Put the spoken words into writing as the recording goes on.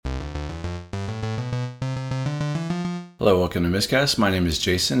Hello, welcome to Miscast. My name is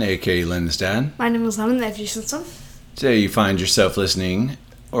Jason, aka Lynn's dad. My name is Lemon, the FG Simpson. Today you find yourself listening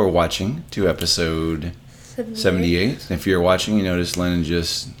or watching to episode 78. If you're watching, you notice Lennon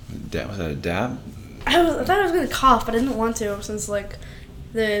just... Was that a dab? I thought I was going to cough, but I didn't want to since, the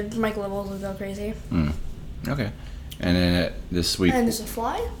mic levels would go crazy. Okay. And then this week... And there's a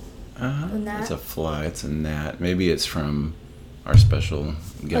fly? Uh-huh. A gnat? It's a fly. It's a gnat. Maybe it's from our special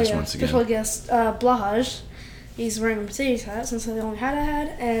guest once again. Special guest, Blahaj. He's wearing a Mercedes hat since that's the only hat I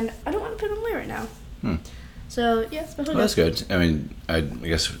had, and I don't want to put it away right now. So, yeah, special Well, guest. that's good. I mean, I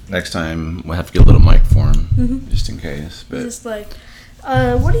guess next time we'll have to get a little mic for him, just in case. But He's just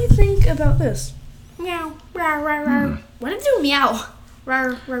what do you think about this? Meow. Rawr, rawr, rawr. Why did you do meow?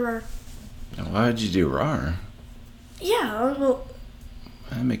 Rawr, rawr, rawr. why did you do rar? Yeah, well...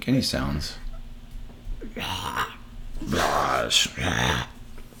 I didn't make any sounds. Gosh.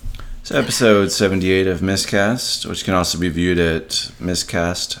 So episode 78 of Miscast, which can also be viewed at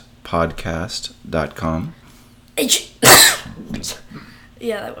miscastpodcast.com.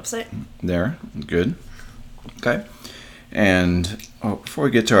 Yeah, that website. There. Good. Okay. And before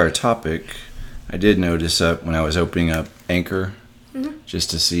we get to our topic, I did notice when I was opening up Anchor, just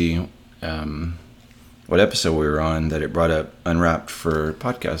to see what episode we were on, that it brought up Unwrapped for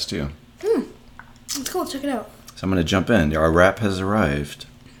podcast too. It's cool, check it out. So I'm going to jump in. Our wrap has arrived.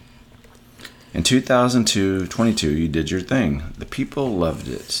 In 2022, you did your thing. The people loved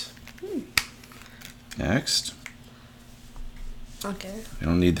it. Next. Okay. You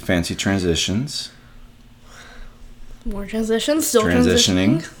don't need the fancy transitions. More transitions, still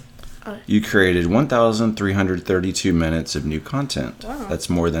Transitioning. transitioning. You created 1,332 minutes of new content. Wow. That's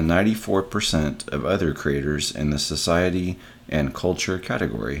more than 94% of other creators in the society and culture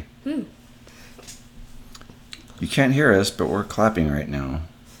category. You can't hear us, but we're clapping right now.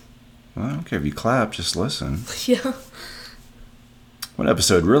 Well, I don't care if you clap, just listen. Yeah. What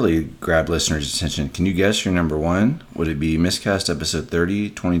episode really grabbed listeners' attention? Can you guess your number one? Would it be Miscast episode 30,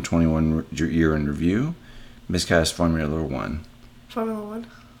 2021 year in review? Miscast Formula 1? Formula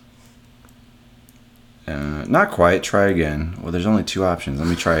 1. Not quite. Try again. Well, there's only two options. Let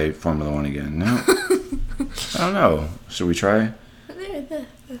me try Formula 1 again. No. I don't know. Should we try?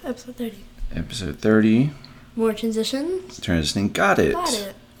 Episode 30. Episode 30. More transitions. Transitioning. Got it. Got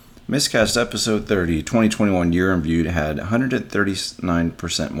it. Miscast episode 30, 2021 year in review had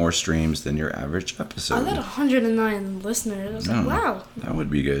 139% more streams than your average episode. I got 109 listeners. I was like, wow. That would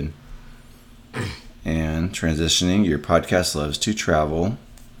be good. And transitioning, your podcast loves to travel.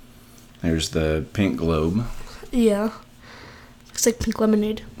 There's the pink globe. Yeah. Looks like pink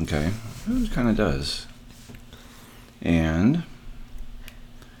lemonade. Okay. It kind of does. And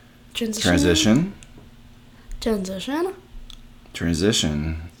transition.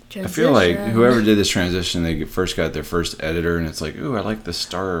 I feel like whoever did this transition, they first got their first editor, and it's like, ooh, I like the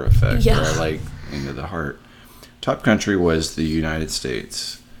star effect, or I like the heart. Top country was the United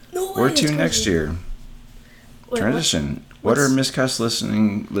States. No way. Where to next year? Wait, Transition. What are Miscast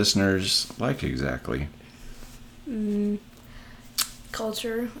listeners like exactly?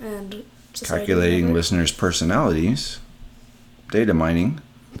 Culture and society. Calculating listeners' personalities. Data mining.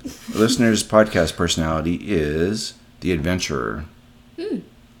 Listeners' podcast personality is the adventurer.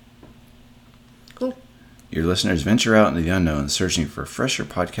 Cool. Your listeners venture out into the unknown, searching for fresher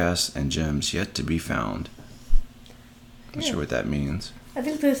podcasts and gems yet to be found. Not sure what that means. I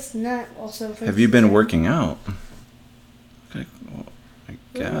think this gnat also... Have you been working out? Okay, well, I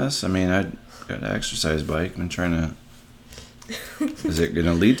guess. I mean, I got an exercise bike. I've been trying to... Is it going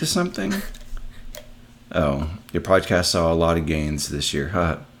to lead to something? Oh, your podcast saw a lot of gains this year,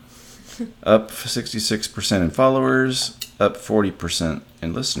 huh? Up 66% in followers, up 40%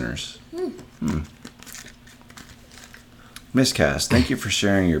 in listeners. Miscast, thank you for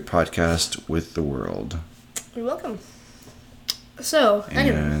sharing your podcast with the world. You're welcome. So,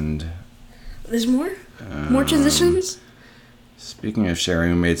 anyway. And There's more? More transitions? Speaking of sharing,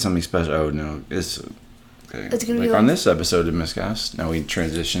 we made something special. Oh, no. It's gonna be on this episode of Miscast. Now we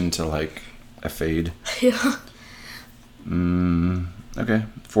transition to a fade. Yeah. Okay.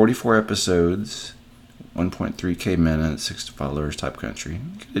 44 episodes, 1.3k minutes, 6 followers, top country. You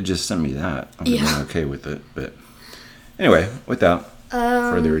could have just sent me that. I would have been okay with it. But anyway, without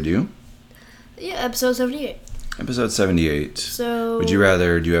further ado. Yeah, episode 78. Episode 78. So... Would you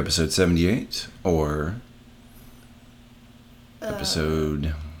rather do episode 78 or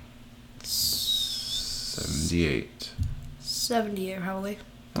episode 78? 78, probably.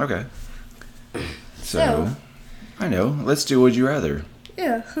 Okay. So, I know. Let's do Would You Rather.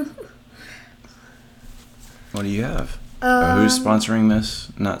 Yeah. What do you have? Who's sponsoring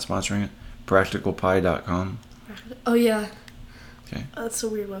this? Not sponsoring it? PracticalPie.com. Oh yeah. Okay. That's a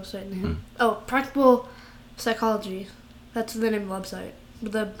weird website name. Hmm. Oh, Practical Psychology. That's the name of the website.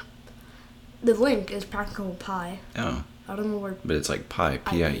 But the link is Practical Pie. Oh, I don't know where. but it's like pie,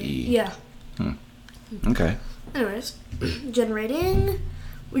 P-I-E. Yeah. Okay. Anyways, generating.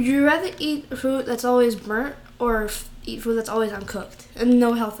 Would you rather eat food that's always burnt or eat food that's always uncooked and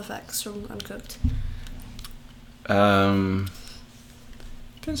no health effects from uncooked? Depends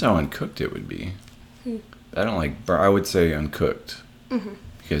how uncooked it would be. Hmm. I don't like I would say uncooked. Mhm.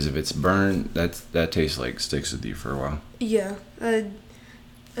 Because if it's burned, that tastes like sticks with you for a while. Yeah, I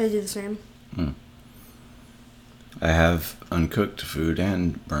do the same. I have uncooked food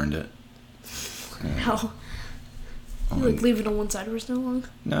and burned it. How? You like leave it on one side for so long?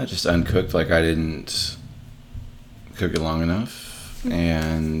 No, just uncooked. Like I didn't cook it long enough,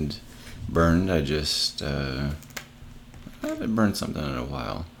 and burned. I just I haven't burned something in a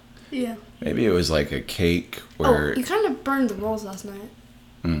while. Yeah. Maybe it was like a cake where. Oh, you kind of burned the rolls last night.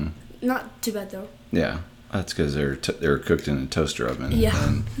 Not too bad though. Yeah, that's because they're cooked in a toaster oven. Yeah.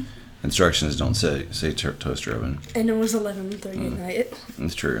 And instructions don't say toaster oven. And it was 11:30 at night.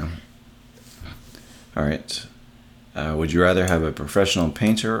 That's true. All right. Would you rather have a professional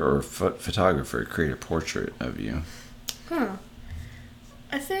painter or a photographer create a portrait of you? Huh.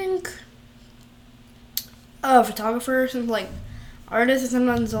 I think a photographer, since like artists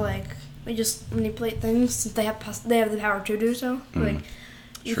sometimes like they just manipulate things since they have the power to do so. Like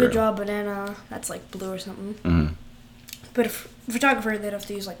you True. could draw a banana that's like blue or something. Mm-hmm. But a photographer, they'd have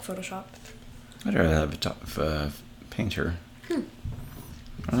to use like Photoshop. I'd rather have a painter. I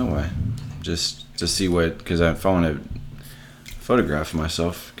don't know why. Just to see what, because if I want to photograph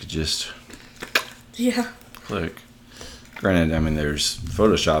myself, could just Yeah. click. Granted, I mean, there's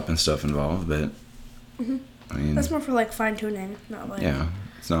Photoshop and stuff involved, but I mean, That's more for like fine tuning, not like yeah,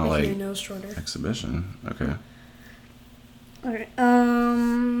 it's not making like your nose shorter. exhibition. Okay. Alright,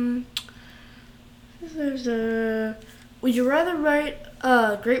 there's a. Would you rather write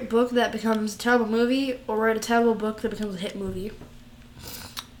a great book that becomes a terrible movie or write a terrible book that becomes a hit movie?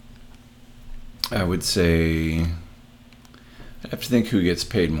 I would say I have to think who gets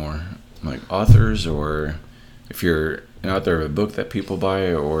paid more, like authors, or if you're an author of a book that people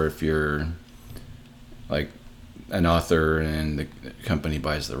buy, or if you're like an author and the company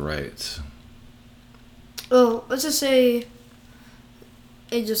buys the rights. Well, let's just say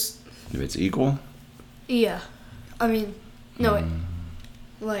it just. If it's equal, Yeah. I mean, no, wait.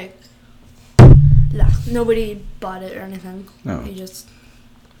 Like, nah, nobody bought it or anything. No. You just.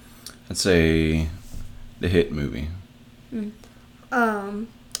 I'd say the hit movie.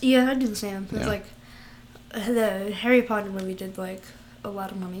 Yeah, I'd do the same. It's Yeah. like the Harry Potter movie did like a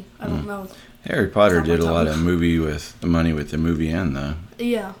lot of money. I don't know. Harry Potter Not did a much lot of of movie with the money with the movie and the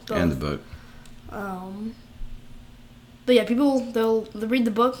Yeah, and the book. But yeah, people they'll read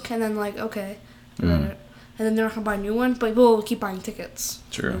the book and then like okay, I read it. And then they're not gonna buy a new one. But people will keep buying tickets.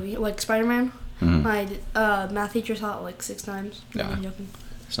 to the True. movie. Like Spider-Man. Mhm. My math teacher saw it like 6 times. Yeah. I'm joking.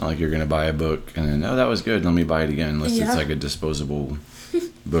 It's not like you're gonna buy a book and then that was good. Let me buy it again, unless Yeah. it's like a disposable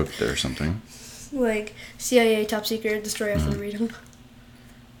book or something. Like CIA top secret destroy after reading.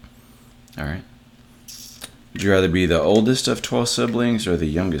 All right. Would you rather be the oldest of 12 siblings or the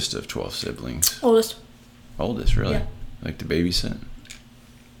youngest of 12 siblings? Oldest. Oldest, really? Yeah. Like to babysit?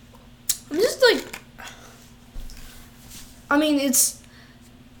 I'm just like. I mean, it's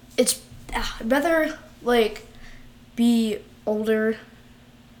I'd rather like be older.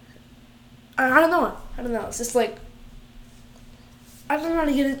 I don't know. It's just like I don't know how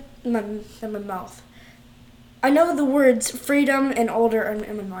to get it in my mouth. I know the words freedom and older are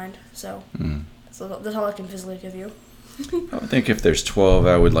in my mind, so that's all I can physically give you. I would think if there's 12,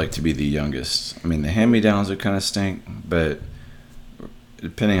 I would like to be the youngest. I mean, the hand-me-downs would kind of stink, but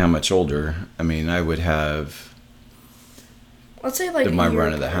depending how much older, I mean, I would have Let's say like my a year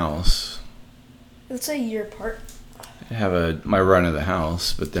run of the apart. house. Let's say a year apart. I'd have my run of the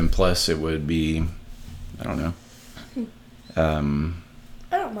house, but then plus it would be, I don't know.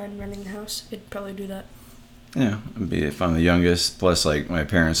 I don't mind running the house. I'd probably do that. Yeah, it'd be if I'm the youngest. Plus, like my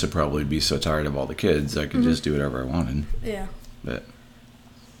parents would probably be so tired of all the kids, I could just do whatever I wanted. Yeah. But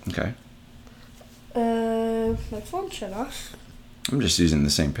okay, My phone shut off. I'm just using the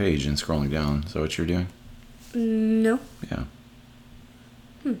same page and scrolling down. So what you're doing? No. Yeah.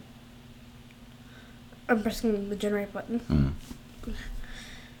 I'm pressing the generate button. Mm.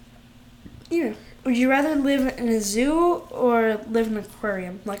 Yeah. Would you rather live in a zoo or live in an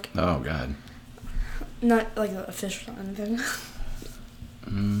aquarium? Like, Oh God. not like a fish or anything.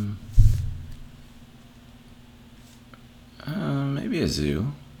 Maybe a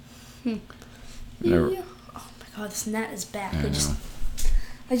zoo. Yeah. Never- Oh my God, this net is back. I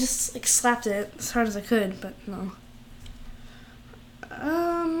I just like slapped it as hard as I could, but no.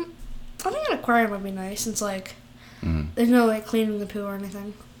 I think an aquarium would be nice since like there's no like cleaning the poo or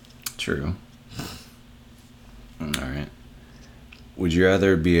anything. True. All right. Would you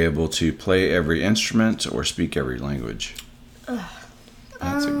rather be able to play every instrument or speak every language?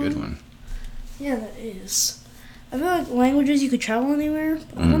 That's a good one. Yeah, that is. I feel like languages you could travel anywhere.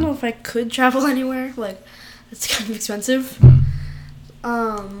 But I don't know if I could travel anywhere. Like, it's kind of expensive.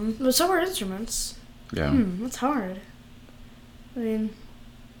 But so are instruments. Yeah. That's hard. I mean,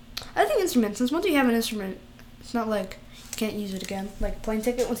 I think instruments, since once you have an instrument, it's not like you can't use it again. Like, plane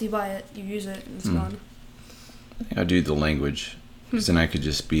ticket, once you buy it, you use it, and it's gone. I think I'd do the language. Because then I could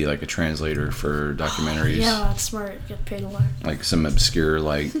just be like a translator for documentaries. Yeah, that's smart. Get paid a lot. Like some obscure,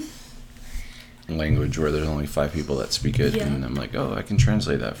 like, language where there's only 5 people that speak it. Yeah. And I'm like, oh, I can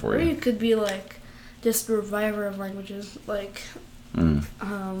translate that for Or you. you could be like, just a reviver of languages. Like, I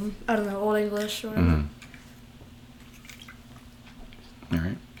don't know, Old English or whatever. All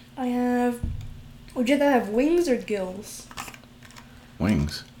right. I have. Would you rather have wings or gills?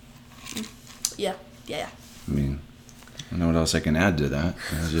 Wings. Yeah. I mean, I don't know what else I can add to that.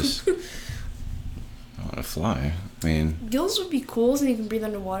 I just I want to fly. I mean, Gills would be cool so you can breathe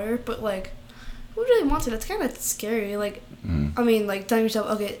underwater, but like, who really wants it? That's kind of scary. Like, I mean, like telling yourself,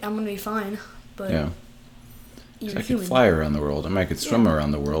 okay, I'm gonna be fine, but yeah. you're I could fly around the world. I mean, I could swim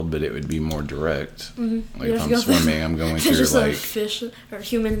around the world, but it would be more direct. Like if I'm swimming, I'm going through just like a fish or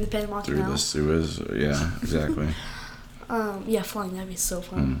human in the Panama through Canal. the Suez. Yeah, exactly. Yeah, flying, that'd be so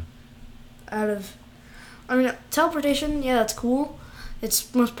fun. I mean, teleportation, yeah, that's cool.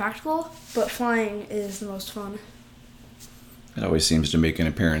 It's most practical, but flying is the most fun. It always seems to make an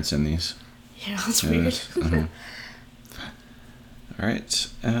appearance in these. Yeah, that's weird. All right.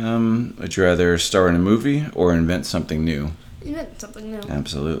 Would you rather star in a movie or invent something new? Invent something new.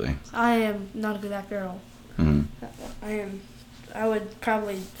 Absolutely. I am not a good actor at all. I would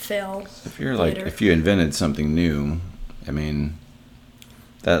probably fail. If you're like, later. if you invented something new, I mean,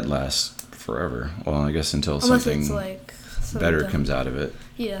 that lasts forever. Well, I guess until Unless something it's like better comes out of it.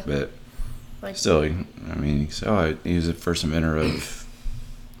 Yeah. But like, still, I mean, you can say, oh, I use it first inventor of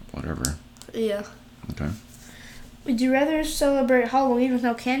whatever. Yeah. Okay. Would you rather celebrate Halloween with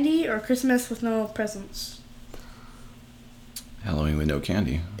no candy or Christmas with no presents? Halloween with no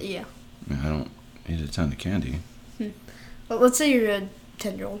candy. Yeah. I mean, I don't eat a ton of candy. Well, let's say you're a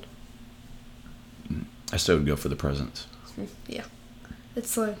 10-year-old. I still would go for the presents. Yeah.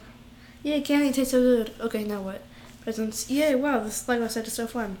 It's like, yeah, candy tastes so good. Okay, now what? Presents. Yeah, wow, this Lego set is so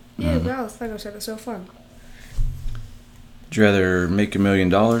fun. Yeah, wow, this Lego set is so fun. Would you rather make $1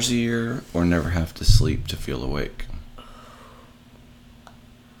 million a year or never have to sleep to feel awake?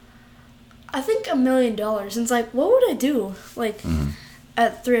 I think $1 million. And it's like, what would I do? Like,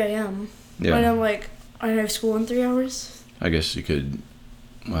 at 3 a.m. Yeah. When I'm like, I have school in 3 hours. I guess you could,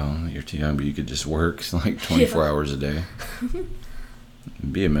 well, you're too young, but you could just work like 24 hours a day.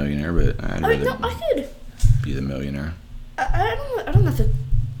 Be a millionaire, but I'd rather I could. be the millionaire. I don't have to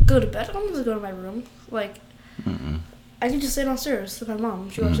go to bed. I don't have to go to my room. Like, I can just stay downstairs with my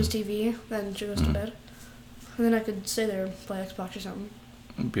mom. She watches TV, then she goes to bed. And then I could stay there and play Xbox or something.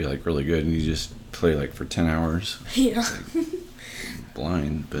 It'd be like really good, and you just play like for 10 hours. Yeah.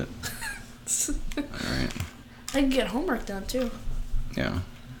 Blind, but alright. I can get homework done too. Yeah.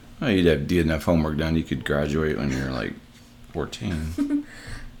 Well, you'd have get enough homework done, you could graduate when you're like 14.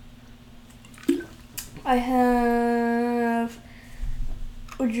 I have.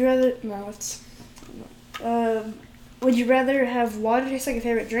 Would you rather? No, it's. Would you rather have water taste like your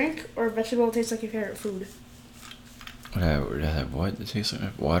favorite drink or vegetable taste like your favorite food? Would I have what? It tastes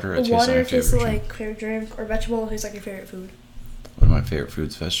like water? It Water tastes like my favorite tastes drink? like favorite drink or vegetable tastes like your favorite food. One of my favorite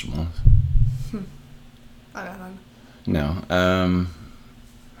foods, vegetables. I got none. No.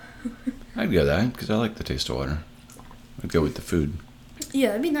 I'd go that because I like the taste of water. I'd go with the food. Yeah,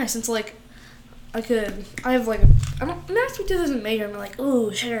 it'd be nice. It's like I have like I don't. Not sweet tooth isn't major. I'm like,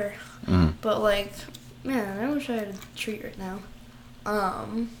 ooh, sure. But like, man, I wish I had a treat right now.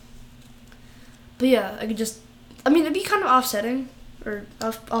 But yeah, I could just. I mean, it'd be kind of offsetting or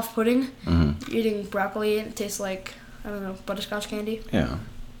off-putting. Eating broccoli and it tastes like, I don't know, butterscotch candy. Yeah.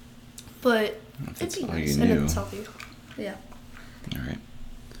 But That's it'd be all nice you and knew. it's healthy. Yeah. All right.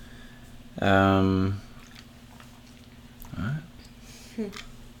 All right.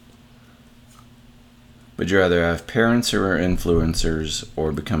 Would you rather have parents who are influencers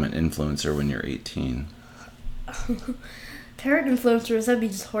or become an influencer when you're 18? Parent influencers, that'd be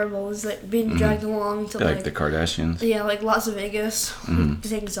just horrible. It's like being dragged along to Like the Kardashians? yeah, like Las Vegas,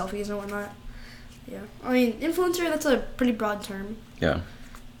 taking selfies and whatnot. Yeah. I mean, influencer, that's a pretty broad term. Yeah.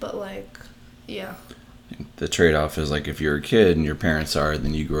 But, like, yeah. The trade-off is like if you're a kid and your parents are,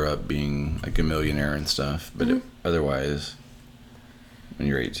 then you grow up being like a millionaire and stuff. But otherwise, when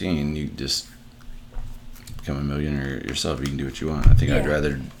you're 18, you just become a millionaire yourself. You can do what you want. I think I'd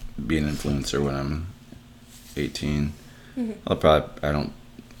rather be an influencer when I'm 18. I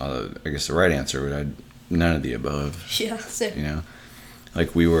guess the right answer would none of the above. Yeah, same. You know,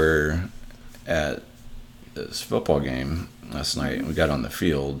 like we were at this football game last night and we got on the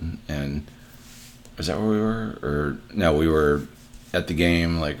field and is that where we were? Or no, we were at the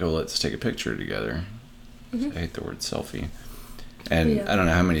game like, oh, let's take a picture together. I hate the word selfie. And I don't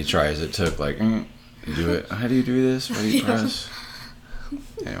know how many tries it took, like, do it. How do you do this? What do you press?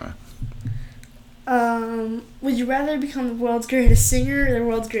 Anyway. Would you rather become the world's greatest singer or the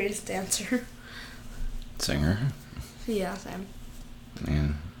world's greatest dancer? Singer. Yeah, same.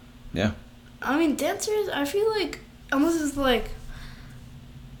 And yeah. I mean, dancers, I feel like, unless it's like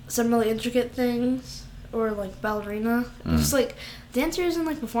some really intricate things or like ballerina, just like dancers and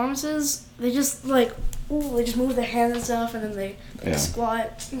like performances, they just like, they just move their hands and stuff, and then they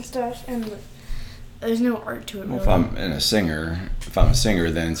squat and stuff, and there's no art to it. Well, really. if I'm a singer,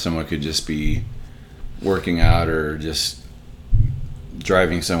 then someone could just be working out or just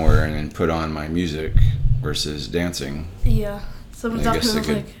driving somewhere and then put on my music versus dancing. Yeah. Someone's I guess they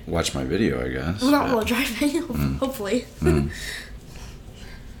could watch my video, I guess. Well, not while driving, hopefully.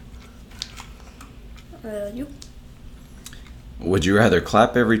 You? Would you rather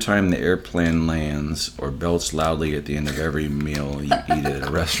clap every time the airplane lands or belch loudly at the end of every meal you eat at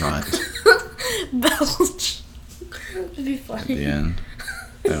a restaurant? Belch. That'd be funny. At the end.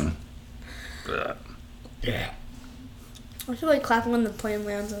 Yeah. I feel like clapping when the plane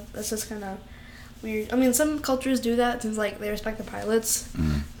lands, that's just kind of weird. I mean, some cultures do that since, like, they respect the pilots,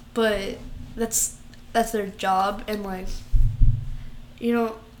 but that's their job, and, like, you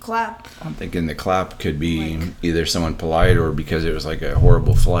know, clap. I'm thinking the clap could be either someone polite or because it was, like, a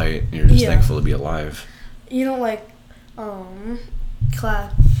horrible flight, and you're just thankful to be alive. You don't, like,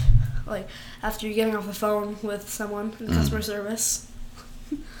 clap, like, after you're getting off the phone with someone in customer service.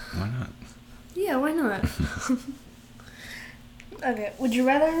 Why not? Yeah, why not? Okay, would you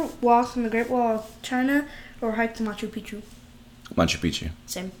rather walk on the Great Wall of China or hike to Machu Picchu? Machu Picchu.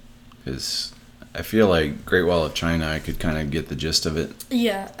 Same. Because I feel like Great Wall of China, I could kind of get the gist of it.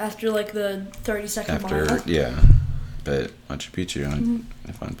 Yeah, after like the 30-second mile. Yeah. But Machu Picchu,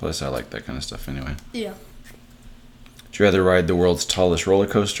 a fun place. I like that kind of stuff anyway. Yeah. Would you rather ride the world's tallest roller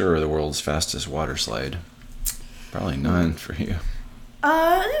coaster or the world's fastest water slide? Probably none for you.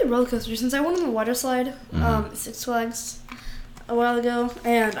 I did roller coaster since I went on the water slide, Six Flags, a while ago,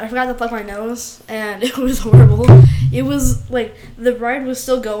 and I forgot to plug my nose, and it was horrible. It was like the ride was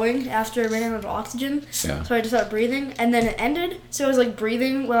still going after I ran out of oxygen, so I just started breathing, and then it ended. So I was like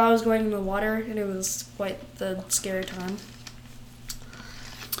breathing while I was going in the water, and it was quite the scary time.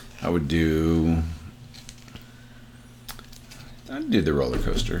 I'd do the roller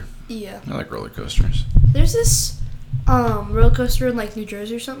coaster. Yeah. I like roller coasters. There's this roller coaster in like New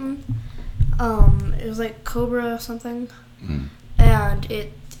Jersey or something. It was like Cobra something. And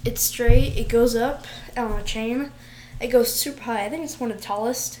it's straight. It goes up on a chain. It goes super high. I think it's one of the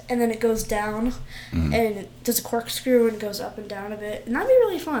tallest. And then it goes down, and it does a corkscrew and goes up and down a bit. And that'd be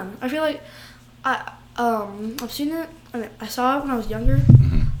really fun. I feel like I've seen it. I mean, I saw it when I was younger,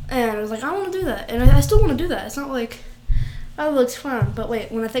 and I was like, I want to do that, and I still want to do that. It's not like, oh, it looks fun, but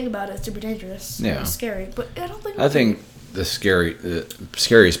wait, when I think about it, it's super dangerous. Yeah, it's scary. But I don't think. I think the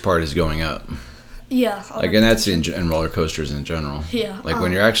scariest part is going up. Yeah. Like, and that's in roller coasters in general. Yeah. Like,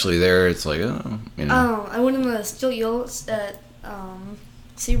 when you're actually there, it's like, oh, you know. I went in the Steel Eels at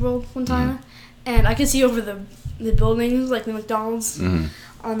SeaWorld one time, and I could see over the buildings, like the McDonald's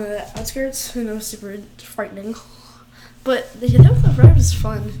on the outskirts, and it was super frightening. But the ride was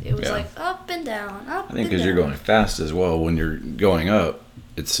fun. It was like up and down, up and down. I think because you're going fast as well. When you're going up,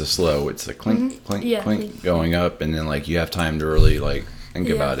 it's so slow. It's the clink, clink, clink going up, and then, like, you have time to really, like, think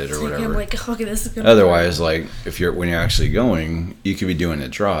about it or whatever. I'm like, okay, this is gonna Otherwise, like, when you're actually going, you could be doing a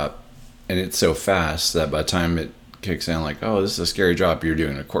drop, and it's so fast that by the time it kicks in, like, oh, this is a scary drop, you're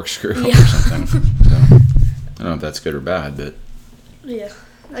doing a corkscrew or something. So, I don't know if that's good or bad, but yeah.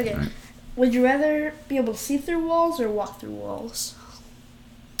 Okay. Right. Would you rather be able to see through walls or walk through walls?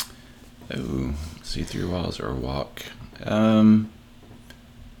 Oh, see through walls or walk. I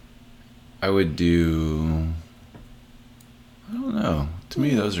would do. I don't know. To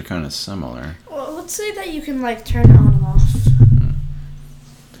me, those are kind of similar. Well, let's say that you can, like, turn it on and off.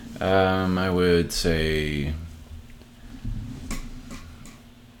 I would say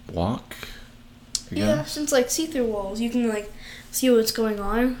walk. I Yeah, guess. since like see-through walls, you can like see what's going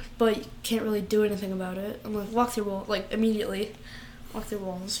on, but you can't really do anything about it. And like walk through wall, like immediately walk through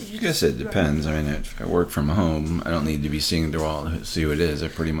walls. I guess it depends. I mean, if I work from home, I don't need to be seeing the wall to see who it is. I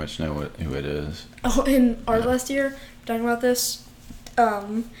pretty much know who it is. Oh, in art last year, talking about this.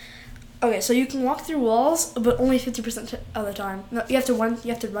 Okay, so you can walk through walls, but only 50% of the time. No, you have to run. You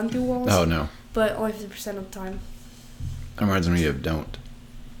have to run through walls. Oh no, But only 50% of the time. that reminds me of Don't.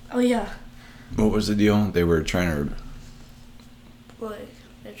 Oh yeah, What was the deal? They were trying to like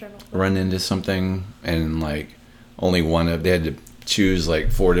they're trying to. run into something, and like only they had to choose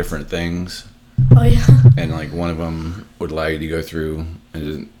like 4 different things, Oh yeah. and like one of them would allow you to go through,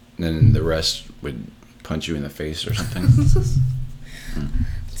 and then the rest would punch you in the face or something.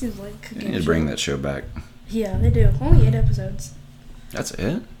 Seems like a They game need to show. bring that show back. Yeah, they do. Only 8 episodes. That's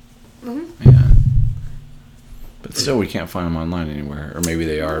it? Mhm. Yeah. But still, we can't find them online anywhere. Or maybe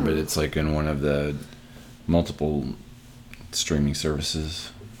they are, but it's like in one of the multiple streaming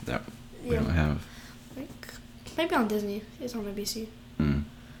services that we Yeah. don't have. Like maybe on Disney. It's on ABC. Mm.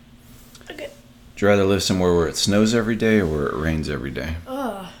 Okay. Would you rather live somewhere where it snows every day or where it rains every day?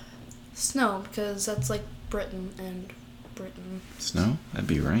 Snow, because that's like Britain and Britain. Snow? That'd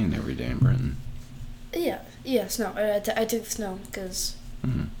be rain every day in Britain. Yeah, snow. I took snow because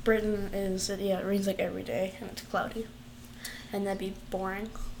Mm. Britain is it rains like every day and it's cloudy, and that'd be boring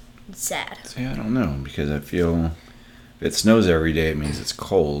and sad. See, I don't know, because I feel if it snows every day, it means it's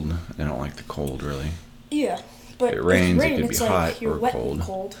cold. I don't like the cold, really. Yeah, but If it rains, rain, it could be it's like hot you're or wet cold. and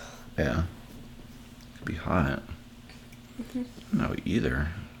cold. Yeah. It could be hot. No, either.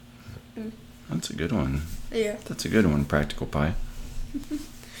 Mm. That's a good one. Yeah. That's a good one, Practical Pie.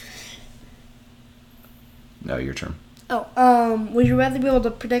 No, your turn. Would you rather be able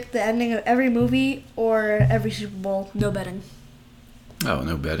to predict the ending of every movie or every Super Bowl? No betting. Oh,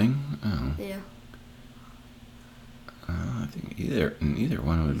 no betting? Oh. Yeah. I think neither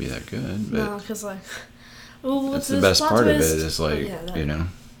one would be that good. But No, because like, ooh, that's what's the this best plot part of it twist? is like, Oh, yeah, that. you know.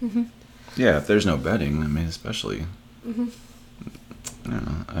 Mhm. Yeah, if there's no betting, I mean, especially. Mhm. I don't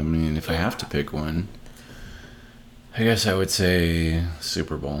know. I mean, if I have to pick one, I guess I would say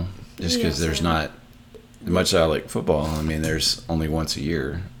Super Bowl. Just because Yeah, there's same. not much I like football. I mean, there's only once a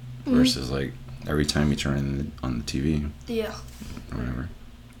year Mhm. versus like every time you turn on the TV Yeah. or whatever.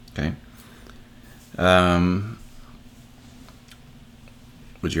 Okay.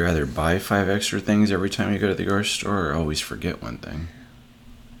 Would you rather buy 5 extra things every time you go to the grocery store or always forget one thing?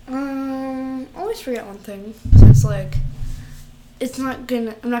 Always forget one thing. Since like, I'm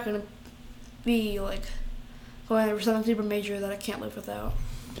not gonna be like going over something super major that I can't live without.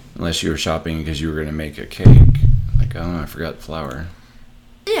 Unless you were shopping because you were going to make a cake. Like, oh, I forgot flour.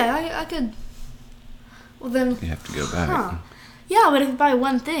 Yeah, I could. Well then. You have to go back. Huh. Yeah, but if you buy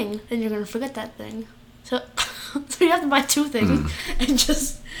one thing, then you're gonna forget that thing. So, so you have to buy 2 things and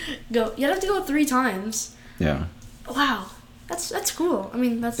just go. You have to go 3 times. Yeah. Wow, that's cool. I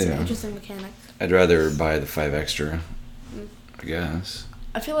mean, that's an Yeah. interesting mechanic. I'd rather buy the 5 extra, Mm. I guess.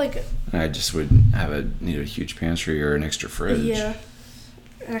 I feel like And I just would need a huge pantry or an extra fridge. yeah,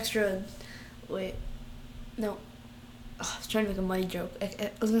 an extra. Wait, no. I was trying to make a money joke.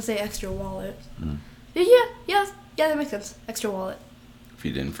 I was gonna say extra wallet. Mm. Yeah, that makes sense. Extra wallet. If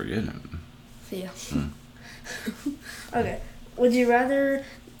you didn't forget it. Yeah. Mm. Okay. Would you rather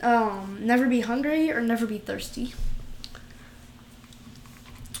never be hungry or never be thirsty?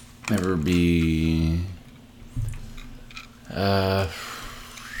 Never be...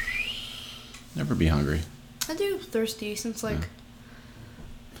 never be hungry. I do thirsty since like.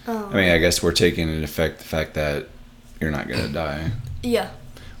 I mean, I guess we're taking into effect the fact that you're not going to die. Yeah.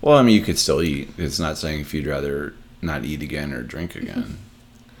 Well, I mean, you could still eat. It's not saying if you'd rather not eat again or drink again.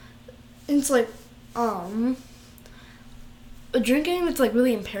 It's like, drinking, it's like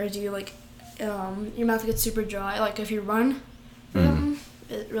really impairs you. Like, your mouth gets super dry. Like if you run,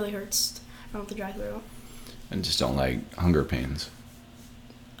 it really hurts. I don't have to dry throat. And just don't like hunger pains.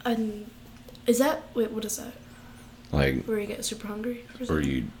 Wait, what is that? Like, Where you get super hungry? or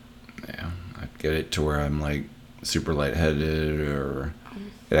I get it to where I'm like super lightheaded or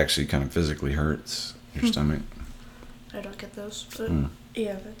it actually kind of physically hurts your stomach. I don't get those. But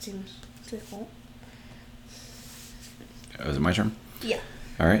yeah, that seems difficult. Is it my turn? Yeah.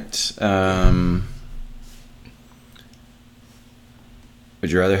 All right. Would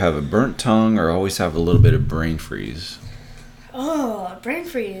you rather have a burnt tongue or always have a little bit of brain freeze? Oh, brain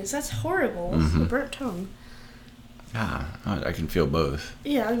freeze. That's horrible. A burnt tongue. Yeah, I can feel both.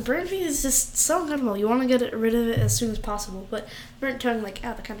 Yeah, I mean, brain freeze is just so uncomfortable. You want to get rid of it as soon as possible, but burnt tongue, like,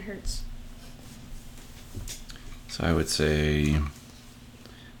 that kind of hurts. So I would say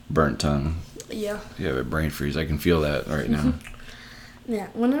burnt tongue. Yeah. You have a brain freeze. I can feel that right now. Yeah.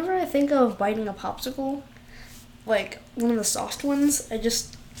 Whenever I think of biting a popsicle, like one of the soft ones, I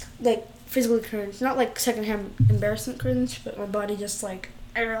just like physically cringe. Not like secondhand embarrassment cringe, but my body just like.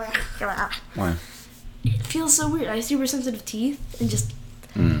 Why? It feels so weird. I have super sensitive teeth and just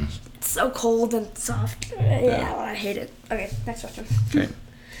Mm. it's so cold and soft. Yeah, I hate it. Okay, next question. Okay.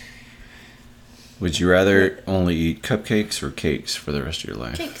 Would you rather only eat cupcakes or cakes for the rest of your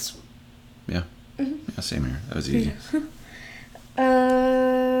life? Cakes. Yeah. Mhm. Yeah, same here. That was easy.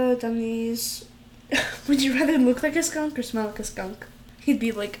 Done these. Would you rather look like a skunk or smell like a skunk? He'd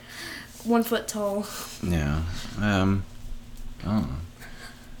be like 1 foot tall. Yeah. I don't know.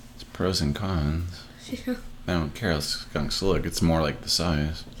 It's pros and cons. Yeah. I don't care how skunks look. It's more like the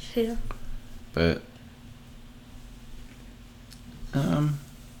size. Yeah. But I'll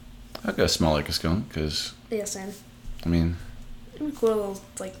go smell like a skunk because Yeah, same. I mean, It'd be cool,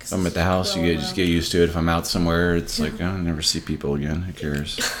 like. if I'm at the house, you just get used to it. If I'm out somewhere, it's like I'll never see people again. Who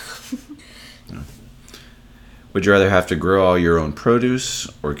cares? Would you rather have to grow all your own produce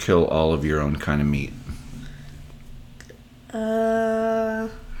or kill all of your own kind of meat?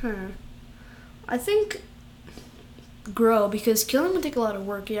 I think grow, because killing would take a lot of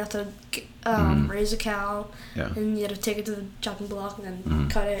work. You have to raise a cow, Yeah. and you have to take it to the chopping block and then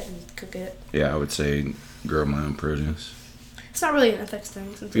cut it and cook it. Yeah, I would say grow my own produce. It's not really an ethics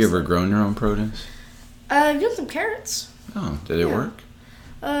thing. Have you ever grown your own produce? I've got some carrots. Oh, did it Yeah. work?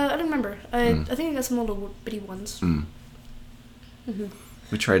 I don't remember. I think I got some little bitty ones. Mm. Mm-hmm.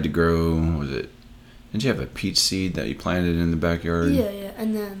 We tried to grow, did you have a peach seed that you planted in the backyard? Yeah,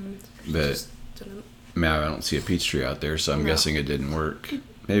 and then But just didn't. I mean, I don't see a peach tree out there, so I'm No. guessing it didn't work.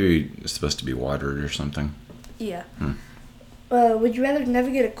 Maybe it's supposed to be watered or something. Yeah. Hmm. Would you rather never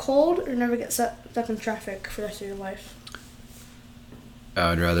get a cold or never get stuck in traffic for the rest of your life? I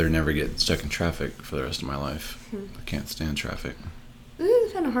would rather never get stuck in traffic for the rest of my life. Hmm. I can't stand traffic. This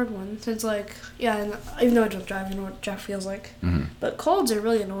is kind of a hard one. Since and even though I don't drive, I know what traffic feels like. Hmm. But colds are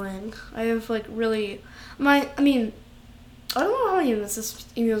really annoying. I have I don't know how my immune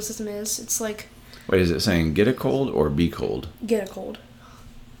system is. It's like Wait, is it saying get a cold or be cold? get a cold.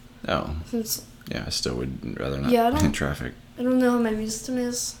 Oh, Since yeah, I still would rather not Yeah, I be in don't- traffic. I don't know how my immune system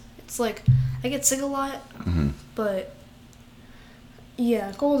is. It's like I get sick a lot, Hmm. but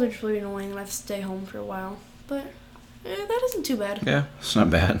yeah, colds are just really annoying, and I have to stay home for a while. But that isn't too bad. Yeah, it's not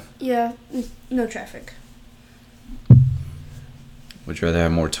bad. Yeah, no traffic. Would you rather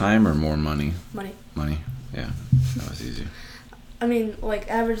have more time or more money? Money. Money. Yeah, that was easy. I mean,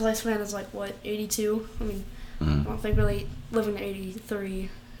 average lifespan is 82? I mean, I Hmm. don't think really living to 83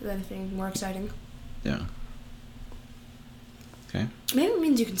 is anything more exciting. Yeah. Okay. Maybe it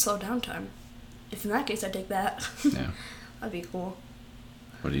means you can slow down time. If in that case, I'd take that. Yeah. That'd be cool.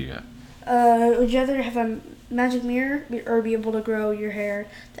 What do you got? Would you rather have a magic mirror or be able to grow your hair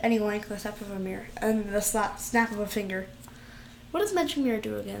to any length with the snap of a mirror and the snap of a finger? What does magic mirror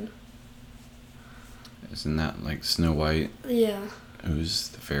do again? Isn't that like Snow White? Yeah. Who's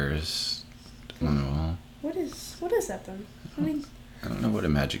the fairest one of all? What is that then? I mean, I don't know what a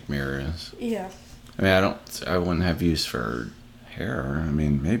magic mirror is. yeah. I mean, I wouldn't have use for hair. I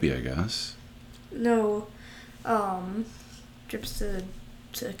mean, maybe, I guess. No, trips to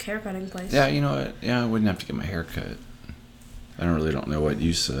hair cutting place. Yeah, you know what? Yeah, I wouldn't have to get my hair cut. I don't know what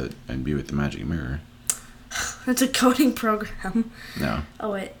use I'd be with the magic mirror. It's a coding program. No.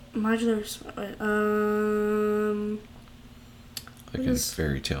 Oh wait, modular. Like What in is-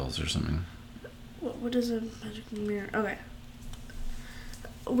 fairy tales or something. What is a magic mirror? Okay.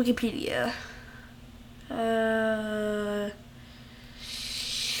 Wikipedia.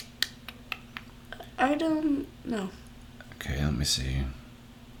 I don't know. Okay, let me see.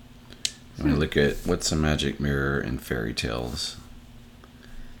 Let me look at what's a magic mirror in fairy tales.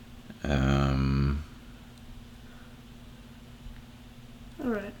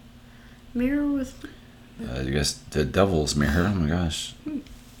 Alright. Mirror with. I guess the devil's mirror. Oh my gosh.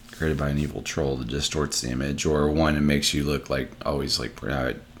 Created by an evil troll that distorts the image, or one that makes you look always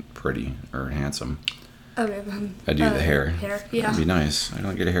pretty or handsome. Okay, then. I do the hair. Hair, yeah. That'd be nice. I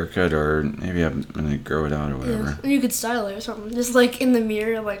don't get a haircut, or maybe I'm gonna grow it out or whatever. Yeah. And you could style it or something. Just in the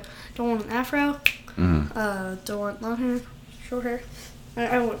mirror, don't want an afro. Mm-hmm. Don't want long hair, short hair.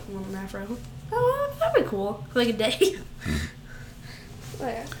 I wouldn't want an afro. Oh, that'd be cool. For a day. Oh,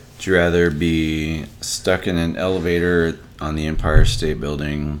 yeah. Would you rather be stuck in an elevator on the Empire State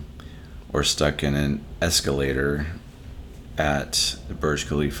Building, or stuck in an escalator at the Burj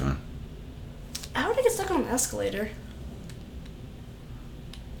Khalifa? How would I get stuck on an escalator?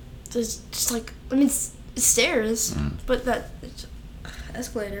 There's just it's stairs, but that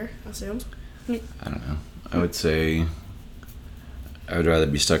escalator, I assume. I don't know. I would say I would rather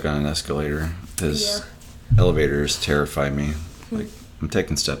be stuck on an escalator because elevators terrify me. Like I'm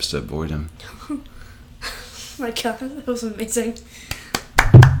taking steps to avoid them. My God, that was amazing.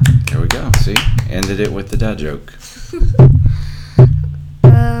 There we go. See, ended it with the dad joke.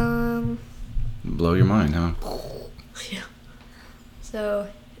 Blow your mind, huh? Yeah. So,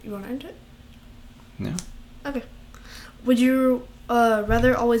 you want to end it? Yeah. Okay. Would you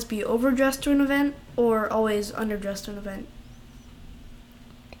rather always be overdressed to an event or always underdressed to an event?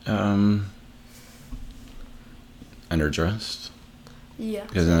 Underdressed. Yeah.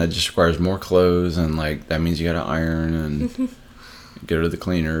 Because then that just requires more clothes, and like that means you gotta iron and go to the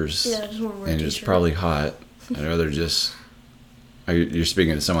cleaners. Yeah, I just want to wear a and t-shirt. it's probably hot. I'd rather just. You're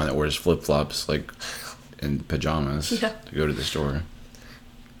speaking to someone that wears flip flops, like in pajamas, to go to the store.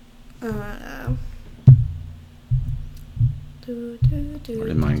 Where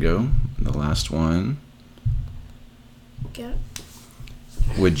did mine go? The last one. Get it?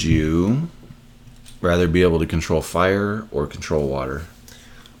 Would you rather be able to control fire or control water?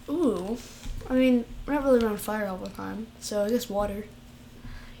 Ooh. I mean, we're not really around fire all the time, so I guess water.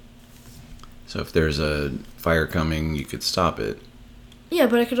 So if there's a fire coming, you could stop it. Yeah,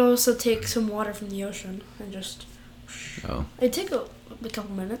 but I could also take some water from the ocean and just... Oh. It'd take a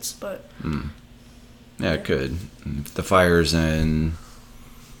couple minutes, but... Yeah, it could. If the fire's in,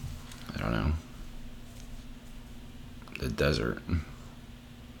 I don't know, the desert.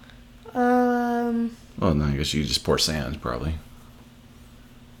 Well, then I guess you just pour sand, probably.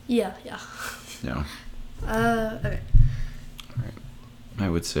 Yeah. Yeah. Okay. All right.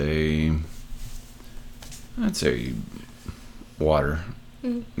 I'd say water.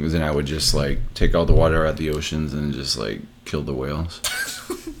 Because then I would just like take all the water out of the oceans and just like kill the whales.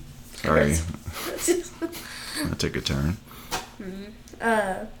 Sorry. I took a turn.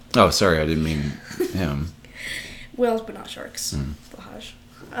 Oh, sorry, I didn't mean him. Whales, but not sharks. Gosh.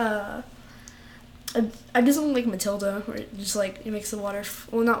 I do something like Matilda, where it just like it makes the water.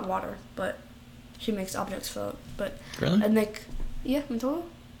 Well, not water, but she makes objects float. But really? And like, yeah, Matilda.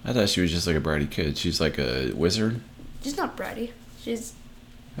 I thought she was just like a bratty kid. She's like a wizard. She's not bratty. She's.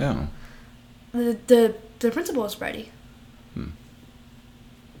 Oh. The principal is bratty.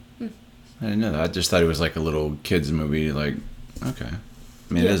 I didn't know that. I just thought it was like a little kids movie. Like, okay.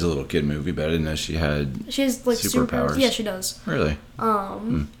 I mean, it is a little kid movie, but I didn't know she had. She has like superpowers. Yeah, she does. Really?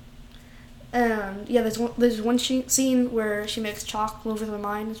 And yeah, there's one scene where she makes chalk move with her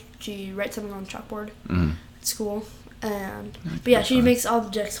mind. She writes something on a chalkboard at school, but yeah, she makes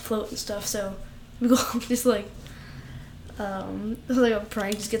objects float and stuff. So we go just like it's like a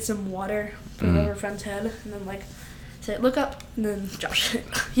prank. Just get some water, put it over her friend's head, and then like say look up, and then drop it.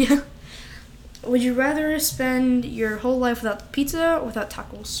 Yeah. Would you rather spend your whole life without pizza or without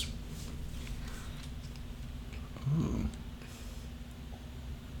tacos? Ooh.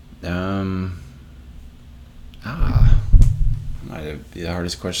 Might be the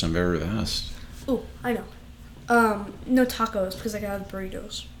hardest question I've ever asked. Oh, I know. No tacos because I can have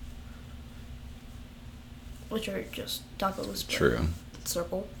burritos, which are just tacos. True.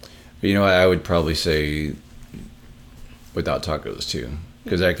 Circle. But you know what? I would probably say without tacos too,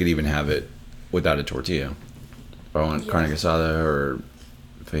 because I could even have it without a tortilla. If I want carne asada or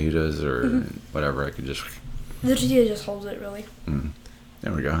fajitas or whatever, I could just. The tortilla just holds it really.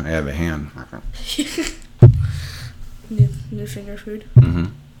 There we go. I have a hand. New finger food.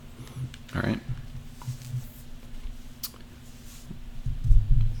 All right.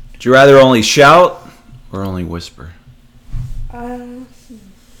 Would you rather only shout or only whisper? I'd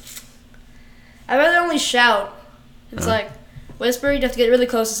rather only shout. It's like whisper. You'd have to get really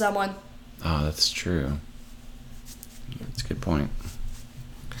close to someone. Oh, that's true. That's a good point.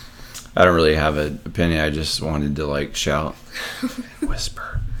 I don't really have an opinion. I just wanted to like shout,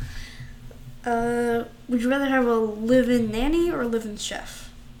 whisper. Would you rather have a live-in nanny or a live-in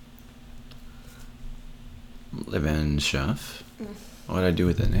chef? Live-in chef? What would I do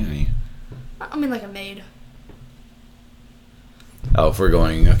with a nanny? I mean, like a maid. Oh, if we're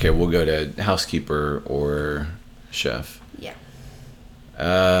going, okay, we'll go to housekeeper or chef. Yeah.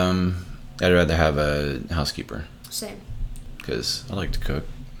 I'd rather have a housekeeper. Same. Because I like to cook.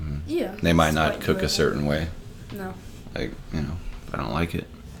 Yeah. They might not cook a certain way. No. Like, you know, if I don't like it.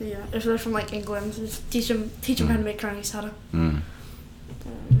 Yeah, if they're from like England, just teach them how to make carne asada.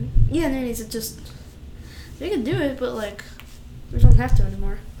 Yeah, nannies, it just they can do it, but like we don't have to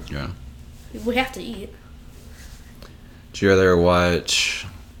anymore. Yeah. We have to eat. Do you rather watch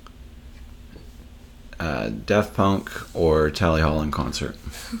Daft Punk or Tally Hall in concert?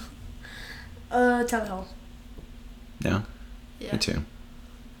 Tally Hall. Yeah. Yeah. Me too.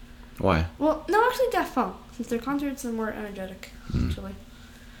 Why? Well, no, actually Daft Punk. Since their concerts are more energetic, actually.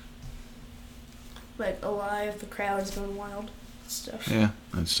 Like Alive, the crowd is going wild. Stuff. Yeah,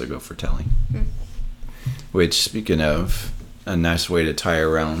 I'd still go for Telly. Hmm. Which, speaking of, a nice way to tie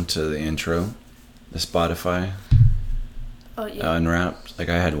around to the intro, the Spotify Oh yeah. Unwrapped. Like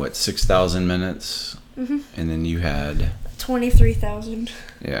I had 6,000 minutes, Mhm. and then you had 23,000.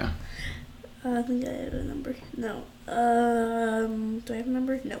 yeah. I think I have a number. No. Do I have a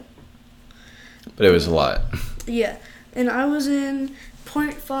number? No. But it was a lot. Yeah, and I was in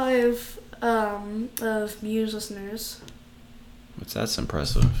 0.5 of Muse listeners. That's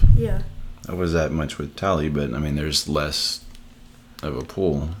impressive. Yeah. I was that much with Tally, but I mean, there's less of a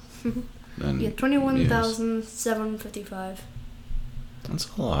pool than Yeah, 21,755. That's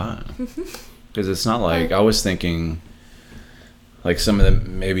a lot. Because it's not like I was thinking. Like some of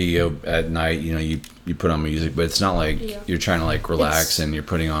them, maybe at night, you put on music, but it's not like you're trying to like relax and you're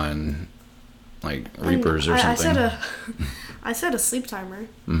putting on like Reapers or something. I set a sleep timer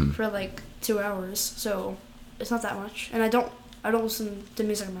for like 2 hours, so it's not that much. And I don't listen to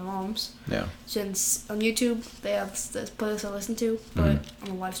music on my mom's. Yeah. Since on YouTube they have this playlist I listen to, but on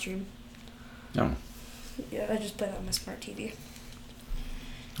a live stream. No. Yeah, I just play that on my smart TV.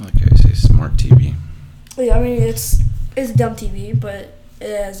 Okay, I say smart TV. Yeah, I mean it's a dumb TV, but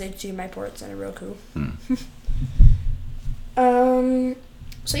it has HDMI ports and a Roku.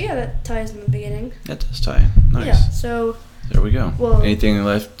 So yeah, that ties in the beginning. That does tie. Nice. Yeah. So there we go. Well, anything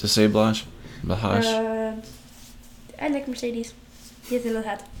left to say, Blash? Bahash? I like Mercedes. Yes, I love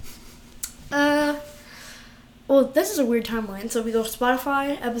that. Well, this is a weird timeline. So we go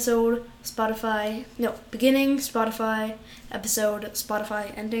Spotify, episode, Spotify. No, beginning, Spotify, episode,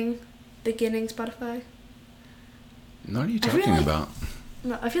 Spotify, ending, beginning, Spotify. What are you talking about?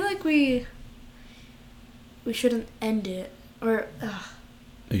 No, I feel like we shouldn't end it. Or,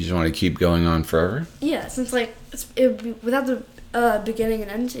 You just want to keep going on forever? yeah, since like, it would be, without the beginning and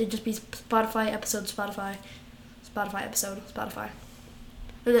end, it'd just be Spotify, episode, Spotify, Spotify, episode, Spotify.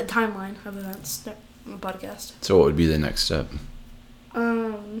 Or the timeline of events on the podcast. So what would be the next step?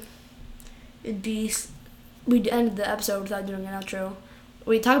 It'd be, we'd end the episode without doing an outro.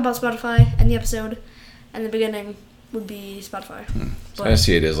 We'd talk about Spotify, end the episode, and the beginning would be Spotify. So I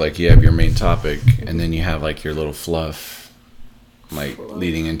see it as like you have your main topic, and then you have like your little fluff, like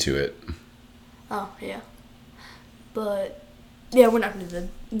leading into it. Oh, yeah. But, yeah, we're not going to do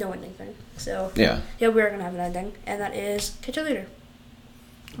the no ending thing. So, Yeah. Yeah, we're going to have an ending, and that is catch you later.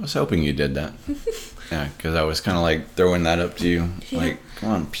 I was hoping you did that. Yeah, because I was kind of like throwing that up to you. Yeah. Like, come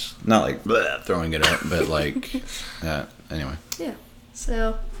on. Psh. Not like bleh, throwing it up, but like that. Anyway. Yeah.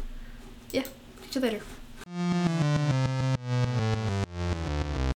 So, yeah, catch you later.